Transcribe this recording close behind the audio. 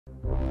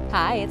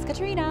Hi, it's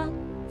Katrina.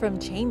 From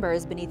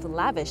chambers beneath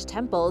lavish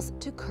temples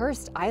to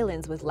cursed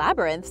islands with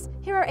labyrinths,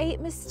 here are 8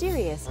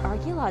 mysterious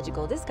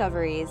archaeological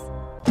discoveries.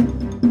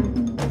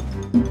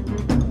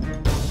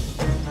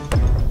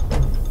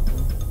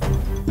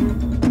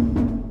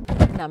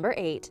 Number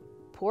 8.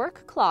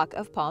 Pork Clock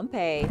of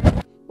Pompeii.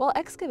 While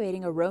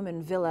excavating a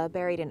Roman villa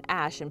buried in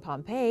ash in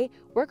Pompeii,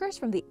 workers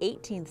from the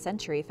 18th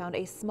century found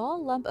a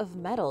small lump of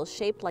metal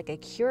shaped like a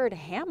cured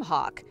ham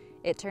hock.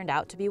 It turned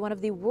out to be one of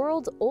the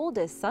world's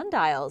oldest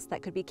sundials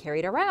that could be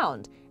carried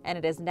around, and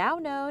it is now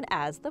known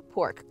as the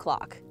pork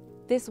clock.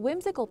 This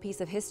whimsical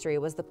piece of history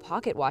was the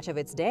pocket watch of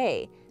its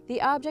day.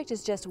 The object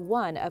is just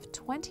one of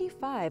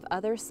 25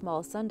 other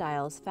small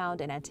sundials found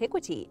in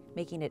antiquity,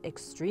 making it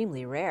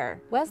extremely rare.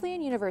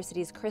 Wesleyan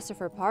University's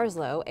Christopher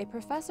Parslow, a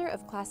professor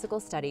of classical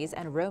studies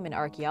and Roman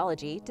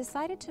archaeology,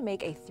 decided to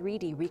make a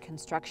 3D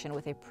reconstruction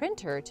with a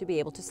printer to be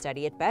able to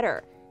study it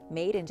better.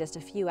 Made in just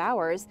a few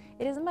hours,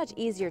 it is much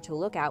easier to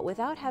look at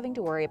without having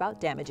to worry about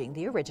damaging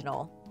the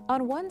original.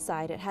 On one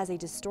side, it has a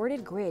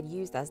distorted grid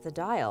used as the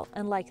dial,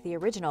 and like the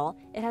original,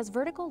 it has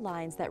vertical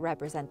lines that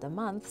represent the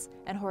months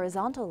and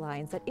horizontal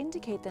lines that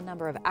indicate the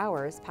number of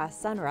hours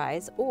past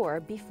sunrise or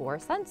before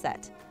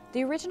sunset.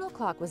 The original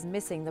clock was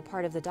missing the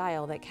part of the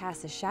dial that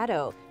casts a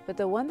shadow, but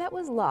the one that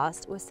was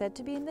lost was said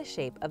to be in the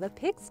shape of a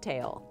pig's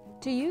tail.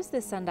 To use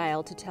this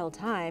sundial to tell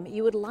time,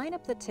 you would line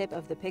up the tip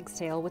of the pig's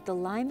tail with the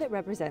line that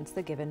represents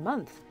the given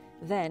month.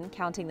 Then,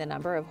 counting the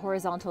number of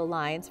horizontal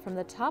lines from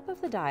the top of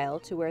the dial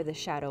to where the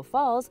shadow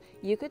falls,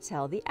 you could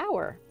tell the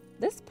hour.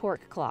 This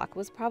pork clock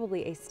was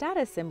probably a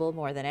status symbol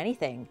more than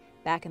anything.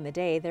 Back in the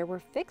day, there were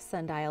fixed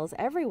sundials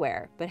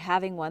everywhere, but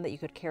having one that you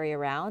could carry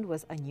around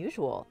was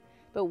unusual.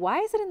 But why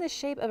is it in the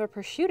shape of a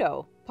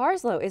prosciutto?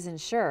 Parslow isn't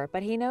sure,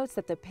 but he notes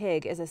that the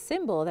pig is a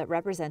symbol that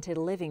represented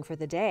living for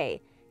the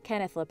day.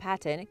 Kenneth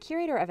Lepatin,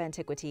 curator of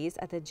antiquities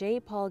at the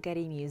J. Paul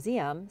Getty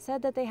Museum,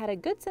 said that they had a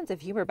good sense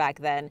of humor back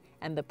then,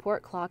 and the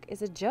pork clock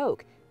is a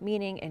joke,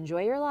 meaning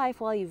enjoy your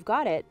life while you've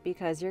got it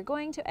because you're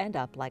going to end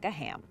up like a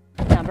ham.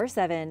 Number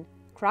 7.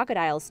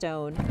 Crocodile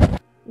Stone.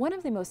 One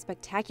of the most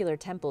spectacular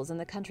temples in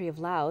the country of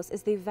Laos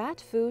is the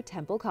Vat Phou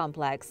temple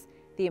complex.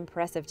 The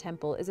impressive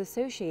temple is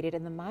associated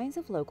in the minds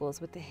of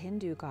locals with the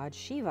Hindu god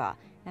Shiva,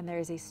 and there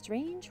is a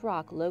strange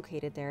rock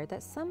located there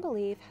that some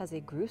believe has a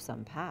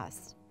gruesome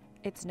past.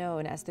 It's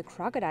known as the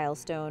Crocodile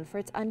Stone for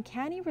its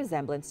uncanny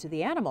resemblance to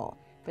the animal,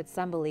 but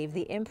some believe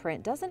the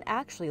imprint doesn't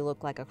actually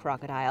look like a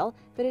crocodile,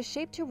 but is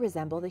shaped to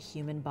resemble the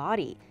human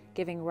body,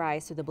 giving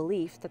rise to the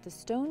belief that the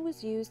stone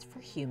was used for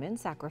human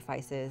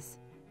sacrifices.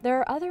 There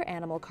are other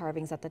animal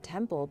carvings at the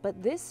temple,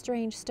 but this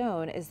strange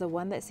stone is the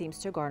one that seems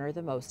to garner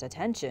the most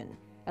attention.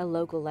 A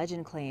local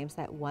legend claims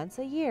that once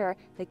a year,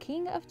 the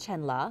king of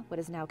Chenla, what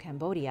is now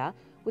Cambodia,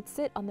 would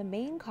sit on the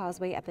main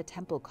causeway at the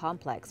temple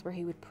complex where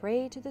he would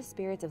pray to the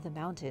spirits of the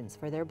mountains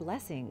for their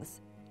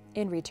blessings.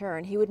 In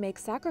return, he would make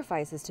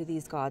sacrifices to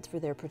these gods for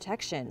their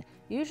protection,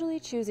 usually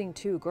choosing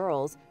 2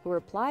 girls who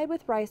were plied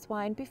with rice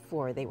wine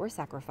before they were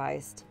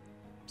sacrificed.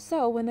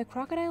 So, when the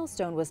crocodile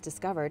stone was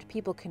discovered,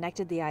 people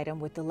connected the item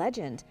with the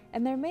legend,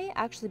 and there may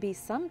actually be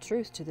some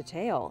truth to the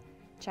tale.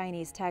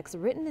 Chinese texts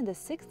written in the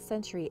 6th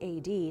century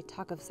AD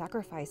talk of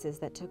sacrifices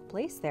that took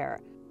place there.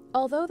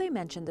 Although they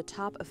mention the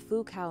top of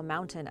Phu Khao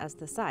Mountain as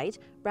the site,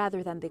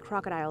 rather than the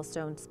crocodile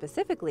stone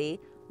specifically,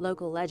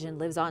 local legend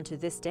lives on to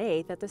this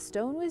day that the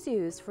stone was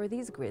used for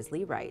these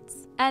grisly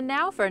rites. And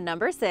now for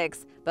number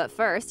 6. But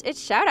first, it's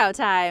shout-out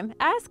time!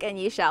 Ask and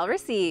ye shall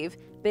receive!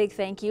 Big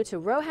thank you to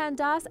Rohan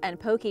Das and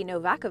Poki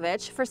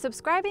Novakovic for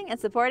subscribing and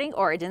supporting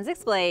Origins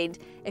Explained.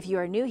 If you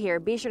are new here,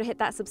 be sure to hit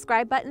that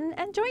subscribe button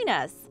and join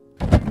us!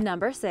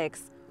 Number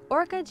 6.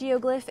 Orca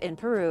geoglyph in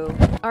Peru.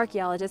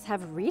 Archaeologists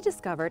have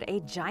rediscovered a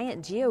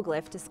giant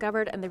geoglyph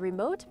discovered in the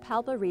remote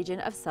Palpa region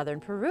of southern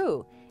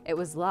Peru. It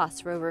was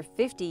lost for over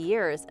 50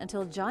 years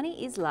until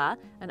Johny Isla,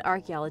 an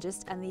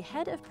archaeologist and the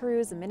head of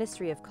Peru's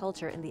Ministry of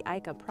Culture in the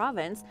Ica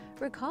province,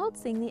 recalled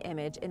seeing the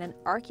image in an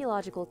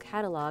archaeological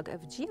catalogue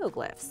of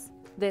geoglyphs.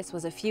 This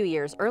was a few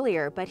years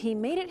earlier, but he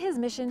made it his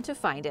mission to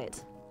find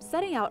it.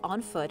 Setting out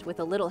on foot with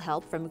a little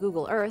help from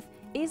Google Earth,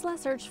 Isla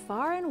searched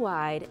far and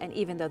wide, and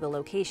even though the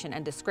location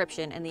and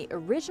description in the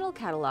original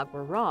catalog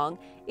were wrong,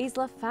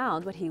 Isla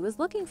found what he was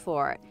looking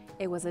for.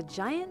 It was a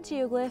giant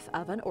geoglyph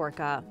of an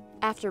orca.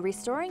 After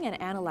restoring and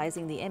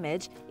analyzing the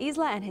image,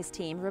 Isla and his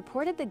team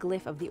reported the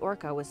glyph of the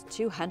orca was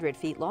 200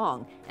 feet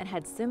long and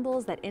had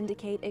symbols that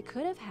indicate it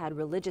could have had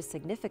religious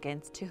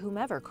significance to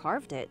whomever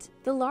carved it.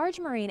 The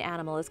large marine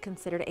animal is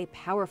considered a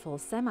powerful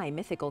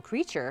semi-mythical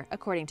creature,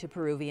 according to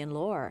Peruvian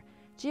lore.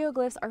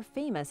 Geoglyphs are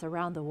famous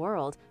around the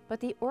world,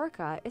 but the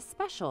orca is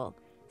special.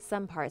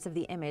 Some parts of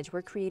the image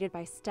were created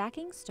by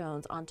stacking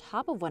stones on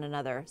top of one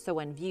another, so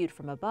when viewed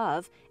from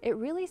above, it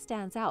really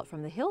stands out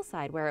from the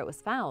hillside where it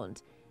was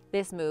found.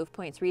 This move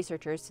points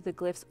researchers to the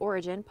glyph's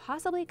origin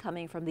possibly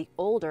coming from the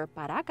older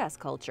Paracas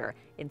culture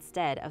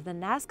instead of the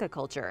Nazca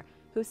culture,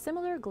 whose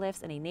similar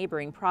glyphs in a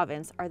neighboring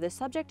province are the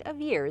subject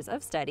of years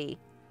of study.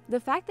 The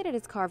fact that it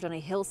is carved on a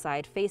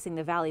hillside facing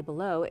the valley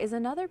below is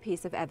another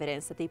piece of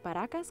evidence that the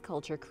Paracas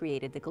culture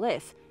created the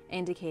glyph,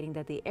 indicating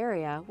that the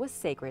area was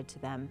sacred to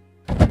them.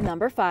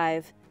 Number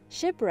 5.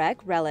 Shipwreck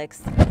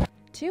relics.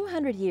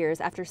 200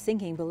 years after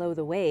sinking below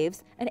the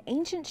waves, an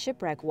ancient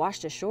shipwreck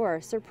washed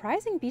ashore,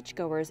 surprising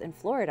beachgoers in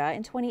Florida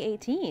in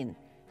 2018.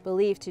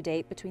 Believed to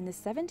date between the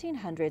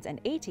 1700s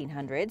and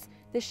 1800s,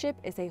 the ship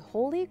is a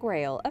holy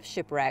grail of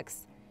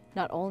shipwrecks.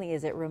 Not only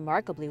is it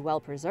remarkably well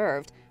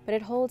preserved, but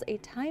it holds a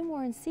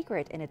time-worn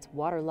secret in its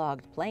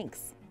waterlogged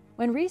planks.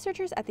 When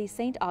researchers at the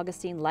St.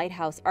 Augustine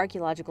Lighthouse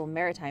Archaeological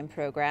Maritime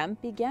Program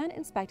began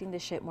inspecting the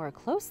ship more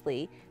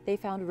closely, they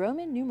found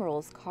Roman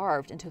numerals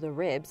carved into the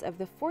ribs of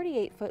the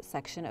 48-foot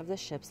section of the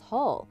ship's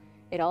hull.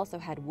 It also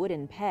had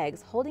wooden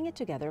pegs holding it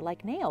together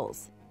like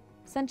nails.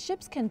 Since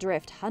ships can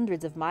drift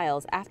hundreds of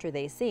miles after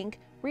they sink,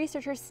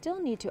 researchers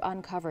still need to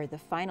uncover the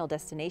final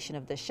destination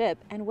of the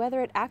ship and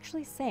whether it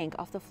actually sank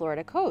off the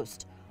Florida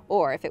coast,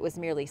 or if it was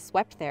merely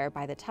swept there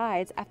by the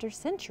tides after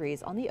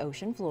centuries on the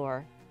ocean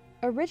floor.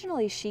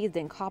 Originally sheathed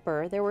in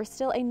copper, there were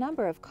still a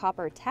number of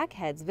copper tack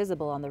heads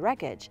visible on the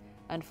wreckage.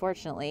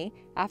 Unfortunately,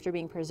 after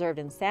being preserved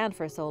in sand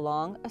for so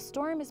long, a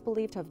storm is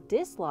believed to have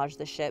dislodged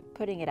the ship,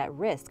 putting it at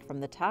risk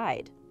from the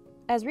tide.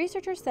 As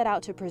researchers set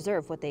out to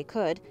preserve what they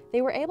could,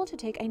 they were able to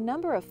take a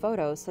number of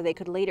photos so they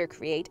could later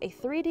create a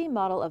 3D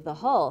model of the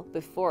hull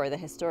before the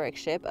historic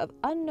ship of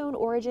unknown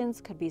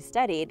origins could be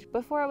studied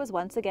before it was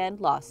once again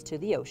lost to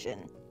the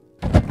ocean.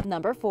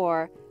 Number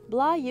 4.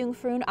 Bla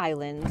Jungfrun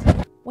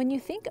Island. When you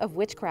think of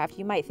witchcraft,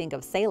 you might think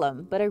of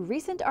Salem, but a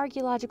recent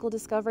archaeological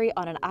discovery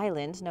on an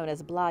island known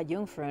as Bla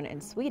Jungfrun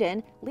in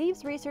Sweden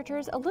leaves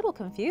researchers a little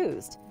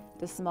confused.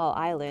 The small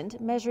island,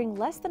 measuring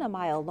less than a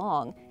mile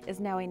long,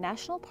 is now a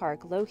national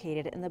park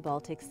located in the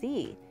Baltic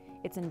Sea.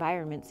 Its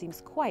environment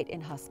seems quite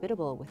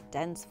inhospitable, with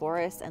dense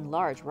forests and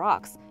large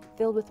rocks,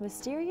 filled with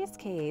mysterious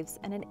caves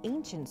and an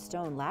ancient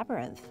stone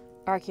labyrinth.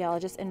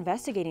 Archaeologists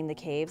investigating the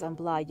caves on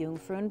Bla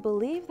Jungfrun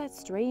believe that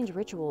strange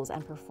rituals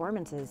and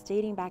performances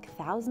dating back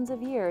thousands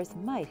of years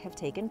might have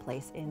taken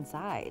place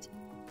inside.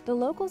 The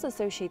locals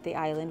associate the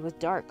island with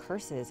dark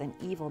curses and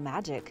evil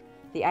magic.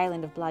 The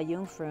island of Bla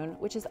Jungfrun,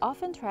 which is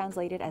often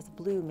translated as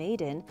Blue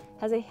Maiden,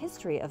 has a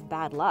history of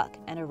bad luck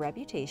and a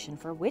reputation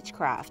for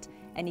witchcraft,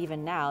 and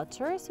even now,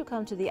 tourists who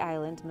come to the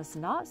island must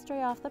not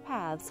stray off the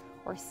paths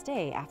or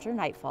stay after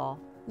nightfall.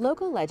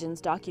 Local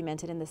legends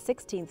documented in the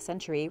 16th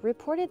century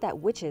reported that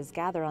witches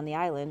gather on the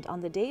island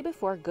on the day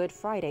before Good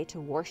Friday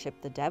to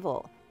worship the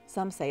devil.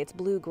 Some say its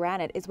blue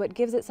granite is what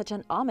gives it such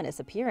an ominous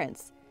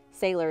appearance.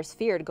 Sailors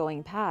feared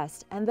going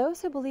past, and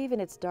those who believe in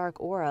its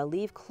dark aura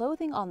leave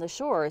clothing on the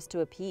shores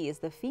to appease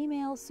the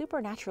female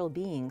supernatural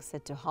beings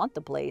said to haunt the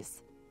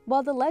place.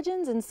 While the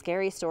legends and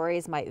scary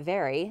stories might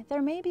vary,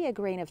 there may be a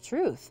grain of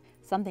truth,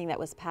 something that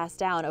was passed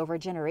down over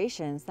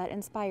generations that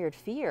inspired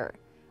fear.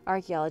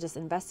 Archaeologists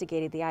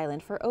investigated the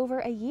island for over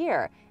a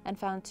year and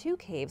found 2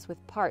 caves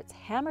with parts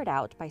hammered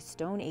out by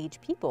Stone Age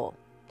people.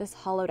 This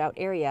hollowed-out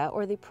area,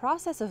 or the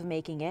process of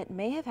making it,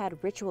 may have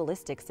had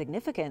ritualistic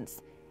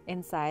significance.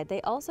 Inside,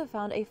 they also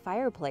found a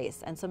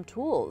fireplace and some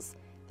tools.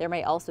 There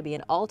may also be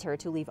an altar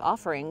to leave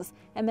offerings,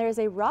 and there is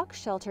a rock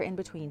shelter in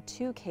between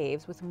 2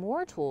 caves with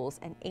more tools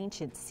and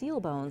ancient seal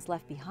bones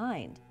left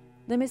behind.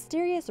 The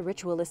mysterious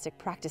ritualistic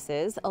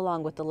practices,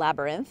 along with the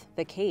labyrinth,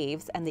 the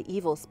caves, and the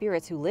evil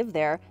spirits who live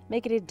there,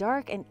 make it a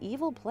dark and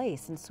evil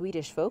place in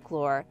Swedish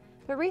folklore.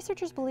 But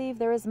researchers believe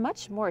there is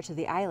much more to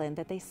the island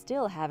that they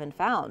still haven't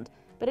found,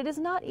 but it is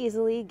not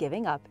easily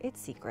giving up its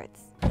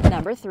secrets.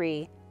 Number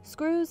 3.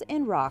 Screws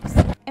in rocks.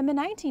 In the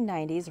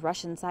 1990s,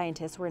 Russian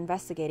scientists were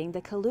investigating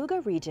the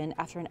Kaluga region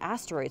after an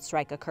asteroid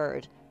strike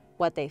occurred.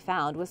 What they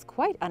found was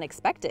quite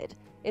unexpected.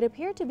 It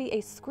appeared to be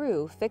a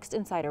screw fixed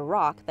inside a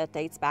rock that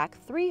dates back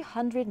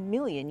 300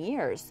 million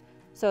years.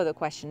 So the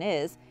question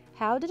is,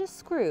 how did a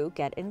screw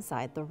get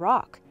inside the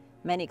rock?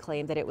 Many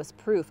claim that it was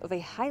proof of a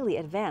highly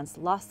advanced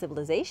lost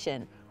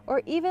civilization,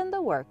 or even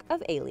the work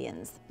of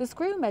aliens. The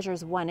screw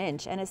measures 1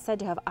 inch and is said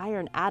to have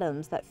iron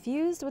atoms that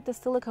fused with the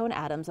silicone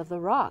atoms of the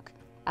rock.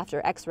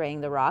 After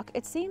x-raying the rock,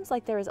 it seems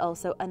like there is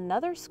also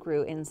another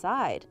screw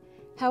inside.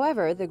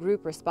 However, the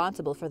group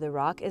responsible for the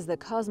rock is the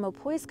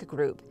Kosmopoisk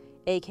Group,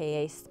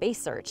 aka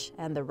Space Search,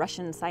 and the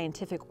Russian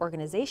scientific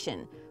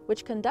organization,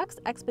 which conducts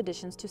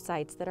expeditions to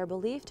sites that are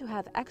believed to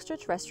have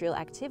extraterrestrial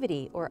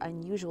activity or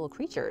unusual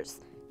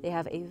creatures. They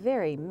have a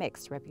very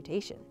mixed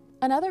reputation.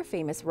 Another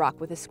famous rock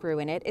with a screw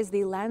in it is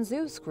the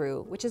Lanzhou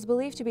screw, which is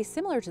believed to be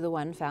similar to the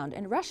one found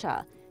in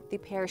Russia. The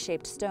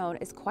pear-shaped stone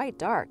is quite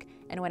dark,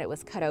 and when it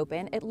was cut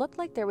open, it looked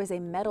like there was a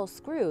metal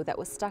screw that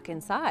was stuck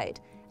inside.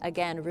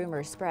 Again,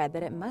 rumors spread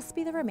that it must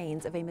be the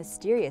remains of a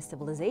mysterious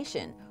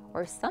civilization,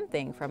 or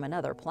something from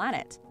another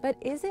planet. But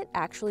is it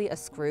actually a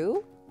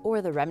screw, or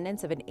the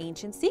remnants of an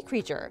ancient sea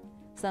creature?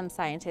 Some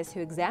scientists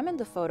who examined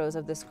the photos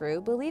of the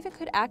screw believe it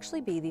could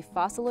actually be the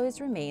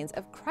fossilized remains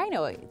of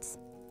crinoids.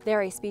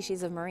 They're a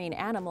species of marine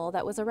animal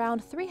that was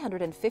around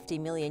 350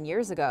 million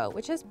years ago,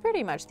 which is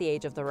pretty much the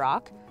age of the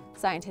rock.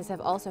 Scientists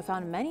have also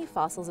found many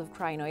fossils of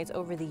crinoids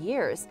over the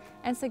years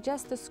and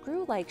suggest the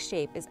screw-like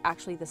shape is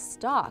actually the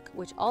stalk,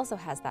 which also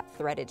has that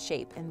threaded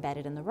shape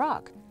embedded in the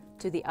rock.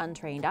 To the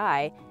untrained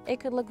eye, it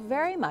could look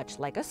very much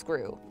like a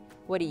screw.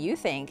 What do you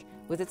think?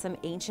 Was it some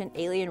ancient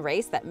alien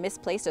race that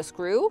misplaced a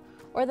screw?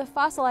 Or the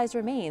fossilized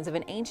remains of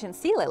an ancient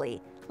sea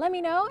lily? Let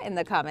me know in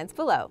the comments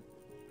below.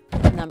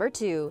 Number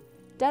 2.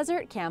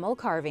 Desert camel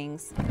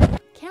carvings.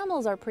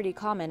 Camels are pretty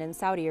common in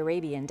Saudi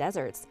Arabian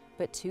deserts,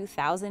 but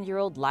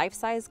 2,000-year-old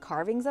life-size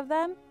carvings of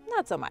them?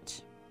 Not so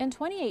much. In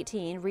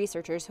 2018,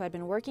 researchers who had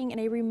been working in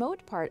a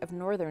remote part of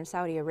northern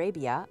Saudi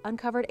Arabia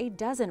uncovered a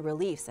dozen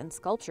reliefs and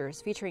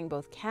sculptures featuring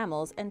both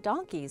camels and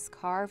donkeys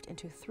carved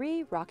into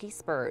 3 rocky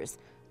spurs,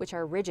 which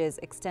are ridges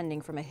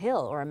extending from a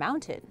hill or a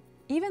mountain.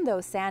 Even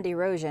though sand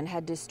erosion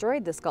had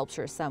destroyed the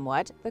sculptures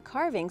somewhat, the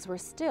carvings were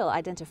still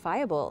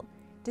identifiable.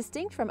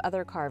 Distinct from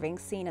other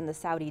carvings seen in the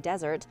Saudi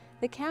desert,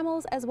 the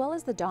camels as well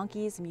as the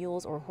donkeys,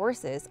 mules, or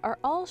horses are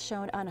all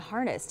shown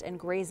unharnessed and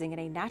grazing in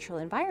a natural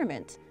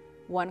environment.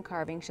 One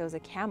carving shows a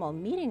camel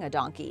meeting a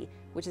donkey,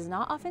 which is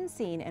not often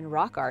seen in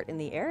rock art in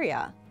the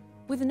area.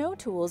 With no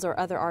tools or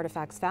other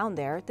artifacts found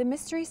there, the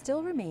mystery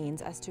still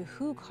remains as to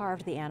who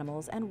carved the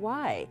animals and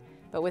why.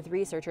 But with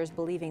researchers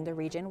believing the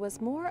region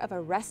was more of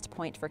a rest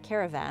point for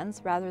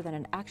caravans rather than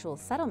an actual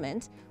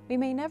settlement, we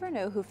may never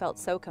know who felt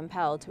so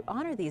compelled to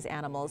honor these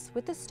animals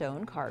with the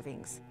stone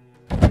carvings.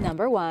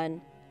 Number 1.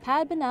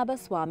 Padmanabha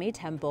Swami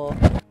Temple.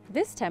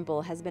 This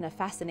temple has been a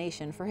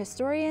fascination for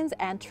historians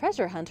and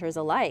treasure hunters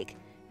alike.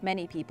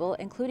 Many people,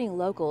 including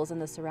locals in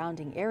the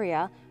surrounding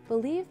area,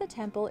 believe the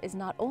temple is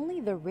not only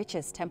the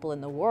richest temple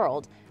in the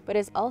world, but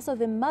is also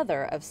the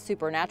mother of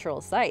supernatural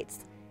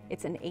sites.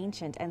 It's an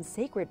ancient and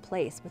sacred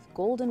place with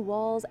golden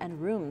walls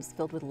and rooms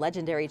filled with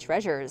legendary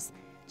treasures.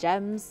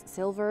 Gems,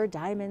 silver,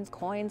 diamonds,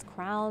 coins,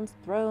 crowns,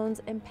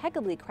 thrones,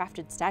 impeccably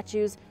crafted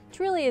statues,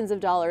 trillions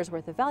of dollars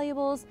worth of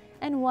valuables,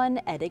 and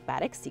one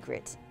enigmatic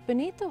secret.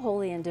 Beneath the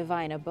holy and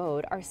divine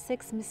abode are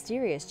 6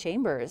 mysterious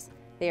chambers.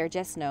 They are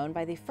just known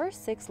by the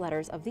first 6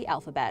 letters of the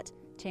alphabet,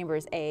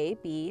 chambers A,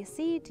 B,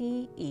 C,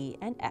 D, E,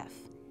 and F.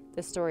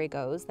 The story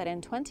goes that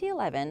in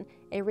 2011,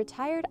 a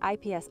retired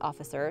IPS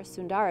officer,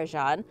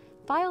 Sundarajan,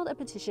 filed a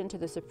petition to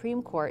the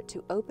Supreme Court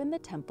to open the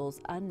temple's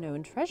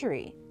unknown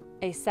treasury.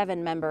 A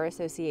 7-member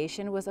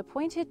association was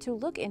appointed to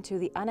look into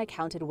the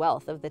unaccounted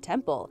wealth of the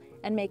temple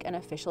and make an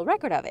official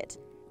record of it.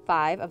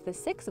 5 of the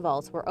 6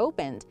 vaults were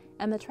opened,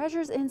 and the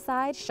treasures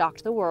inside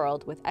shocked the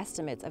world, with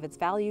estimates of its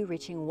value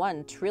reaching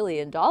 $1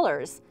 trillion.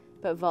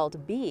 But Vault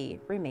B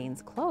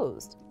remains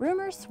closed.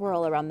 Rumors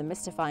swirl around the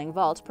mystifying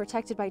vault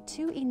protected by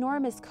 2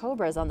 enormous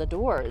cobras on the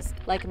doors.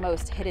 Like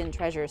most hidden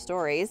treasure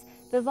stories,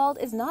 the vault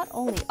is not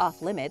only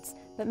off-limits,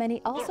 but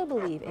many also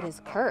believe it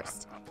is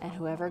cursed, and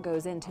whoever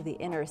goes into the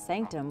inner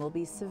sanctum will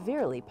be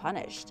severely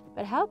punished.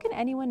 But how can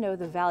anyone know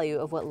the value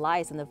of what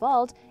lies in the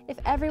vault if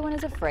everyone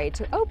is afraid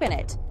to open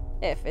it?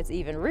 If it's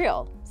even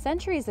real.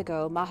 Centuries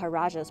ago,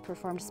 Maharajas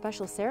performed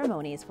special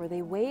ceremonies where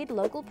they weighed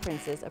local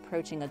princes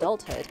approaching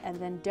adulthood and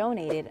then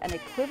donated an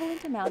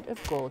equivalent amount of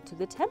gold to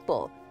the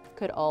temple.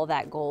 Could all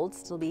that gold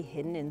still be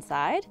hidden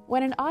inside?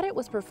 When an audit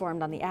was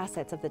performed on the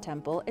assets of the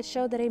temple, it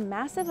showed that a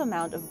massive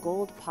amount of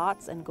gold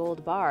pots and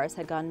gold bars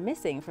had gone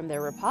missing from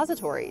their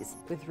repositories.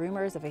 With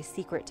rumors of a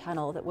secret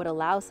tunnel that would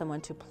allow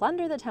someone to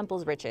plunder the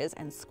temple's riches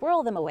and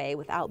squirrel them away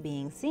without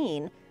being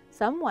seen,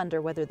 some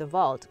wonder whether the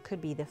vault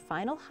could be the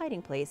final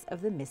hiding place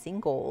of the missing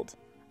gold.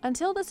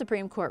 Until the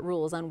Supreme Court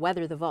rules on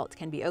whether the vault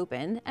can be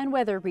opened, and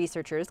whether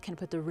researchers can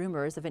put the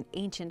rumors of an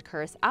ancient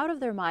curse out of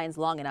their minds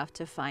long enough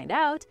to find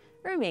out,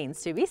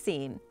 remains to be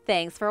seen.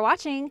 Thanks for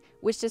watching!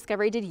 Which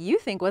discovery did you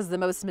think was the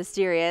most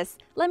mysterious?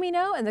 Let me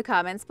know in the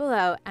comments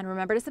below, and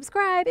remember to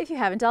subscribe if you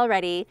haven't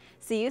already.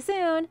 See you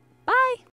soon! Bye!